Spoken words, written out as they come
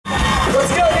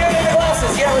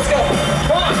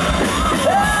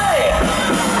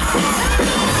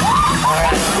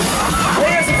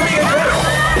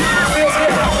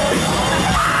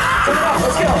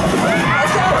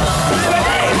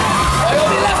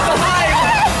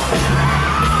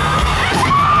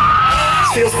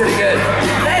pretty good.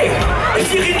 Hey, if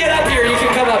you can get up here, you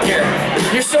can come up here.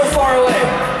 You're so far away,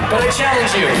 but I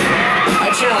challenge you.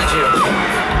 I challenge you.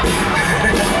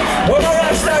 Where my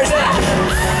rock stars at?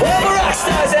 Where my rock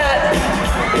stars at?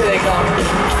 Here they come.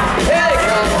 Here they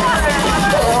come.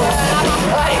 Hello.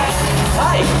 Hi.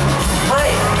 Hi.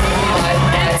 Hi. Hi.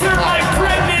 Enter my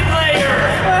pregnant layer.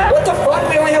 What the fuck?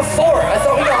 We only have 4. I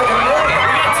thought we got like 1 million.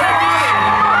 We got 10 million.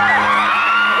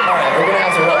 All right, we're gonna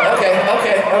have to run.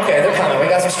 Okay, they're coming. We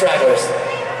got some stragglers.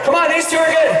 Come on, these 2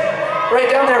 are good. Right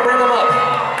down there, bring them up.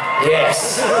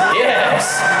 Yes,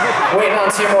 yes. Waiting on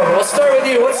 2 more. We'll start with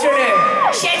you. What's your name?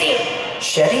 Shetty.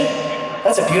 Shetty?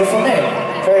 That's a beautiful name.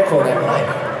 Very cool name. Hi.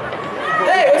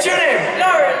 Hey, what's your name?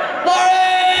 Lauren.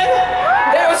 Lauren!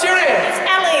 Hey, what's your name? It's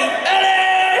Ellie.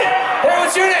 Ellie! Hey,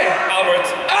 what's your name? Albert.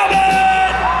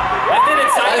 Albert! I've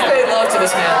I've made love to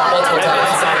this man multiple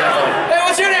times. Hey,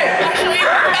 what's your name? Ashley.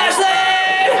 Ashley!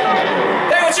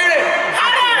 Hey, what's your name?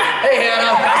 Hannah. Hey,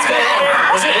 Hannah. What's going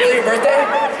on? Is it really your birthday?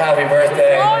 Happy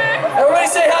birthday. Everybody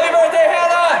say happy birthday,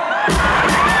 Hannah!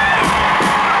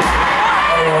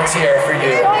 Everyone's here for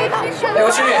you. Hey,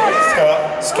 what's your name?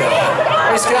 Scott. Scott.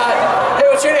 Hey, Scott. Hey,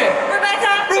 what's your name?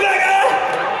 Rebecca. Rebecca!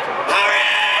 Harry!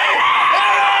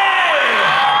 Harry!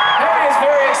 Harry is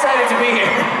very excited to be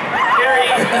here.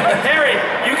 Harry,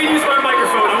 you can use my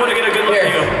microphone. I want to get a good look Here,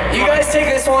 at you. you guys take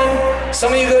this one.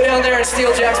 Some of you go down there and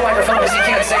steal Jack's microphone because he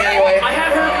can't sing anyway. I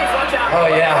had her. Watch out. Oh,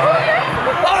 yeah.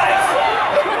 All right.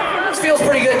 This feels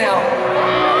pretty good now.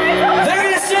 They're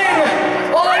gonna sing.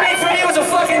 All I need from you is a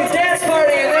fucking dance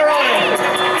party, and they're on it.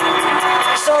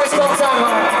 Song's called Time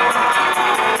Hard.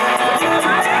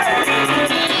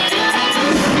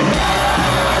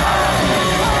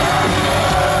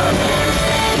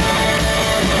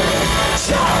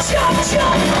 Jump,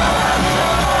 jump.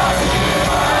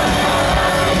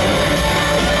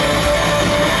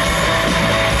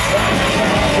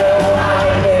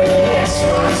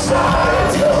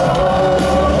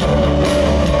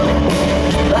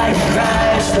 Like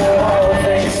Christ, the whole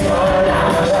thing's spun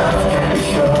out of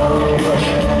control.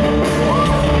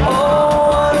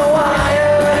 Oh, on a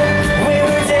wire, we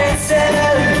were dancing.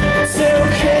 2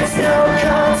 kids, no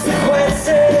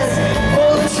consequences.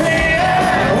 Pull the trigger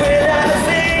without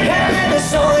thinking.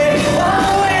 There's only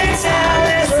one way down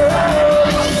this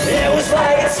road. It was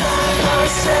like a time bomb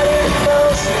set in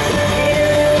motion.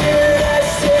 Even I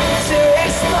seemed to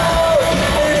explode.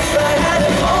 And if I had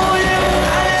to pull you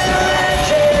out of the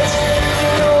wreckage, you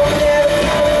know I'm never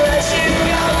gonna let you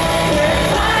go. If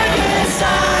I could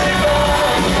time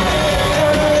bomb,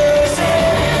 gonna lose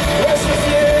it, let's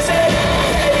refuse it.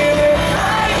 Baby, if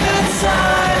I could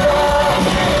time bomb,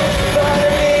 but I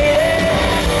need it,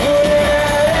 wouldn't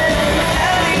have it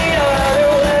any other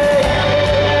way.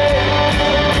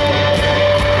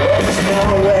 There's no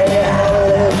way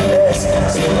out of this,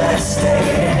 so let's take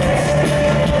it.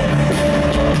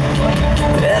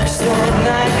 Every storm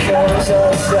that comes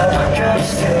up comes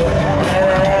to an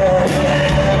end.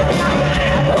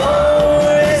 Oh,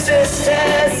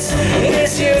 resistance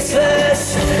is useless.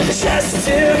 Just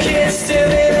 2 kids to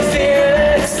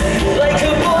interference. Like a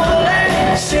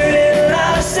bullet shooting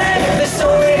lost, and there's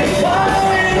only one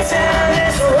way down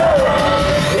this road.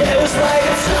 It was like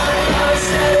a time bomb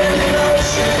set in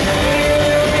motion.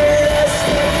 Even us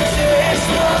to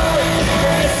explode.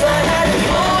 And if I had to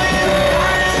pull you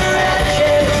out of the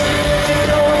wreckage, you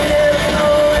know I'm never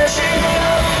gonna let you go.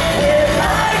 If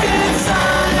I could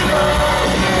time bomb,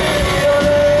 gonna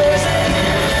lose it,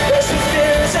 let's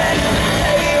refuse it.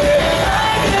 Baby, if I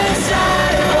could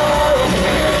time bomb,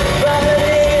 but I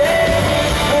need it,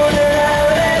 wouldn't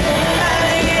have it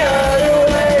any other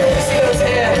way. See those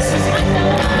hands?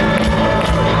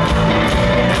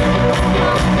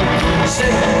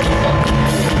 Sing.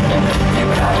 You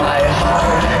got my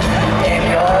heart in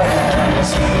your hands.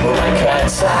 Like a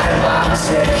time bomb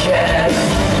ticking.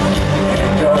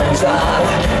 It goes off,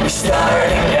 we start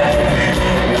again.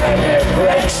 When it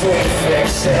breaks, we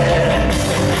fix it.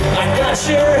 I got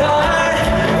your heart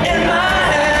in my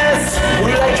hands.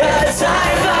 Like a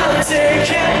time bomb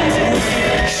ticking.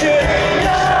 Should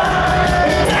know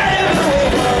that we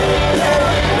won't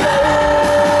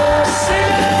let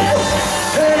sing it.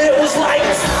 And it was like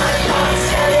a time bomb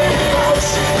set in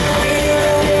motion. We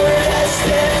were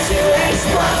destined to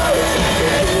explode.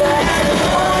 If I had to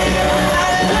pull you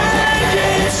out of the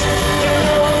wreckage, you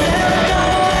know I'm never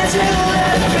gonna let you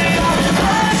let me off.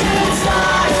 I should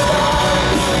time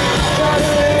bomb, gonna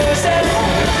lose it,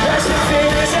 let's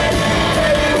refuse it.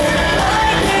 Baby, we're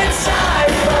like it's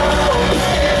time bomb.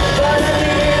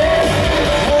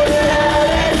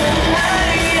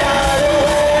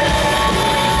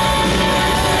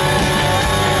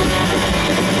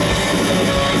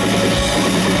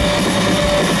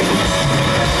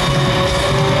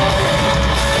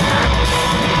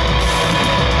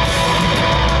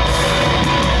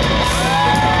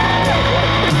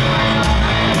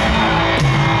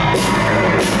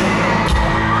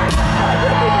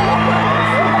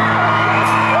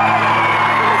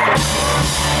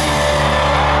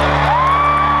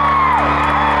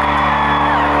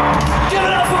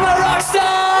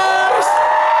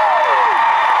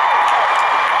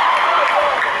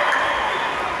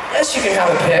 you can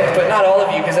have a pick, but not all of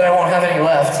you, because then I won't have any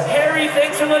left. Harry,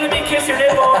 thanks for letting me kiss your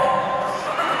nipple.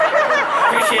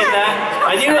 Appreciate that.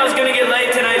 I knew I was gonna get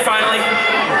laid tonight, finally.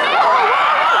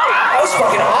 That was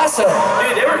fucking awesome.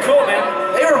 Dude, they were cool, man.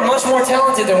 They were much more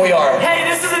talented than we are. Hey,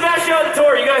 this is the best show on the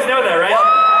tour. You guys know that, right?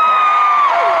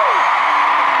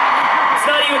 It's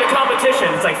not even a competition.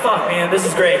 It's like, fuck, man, this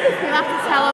is great.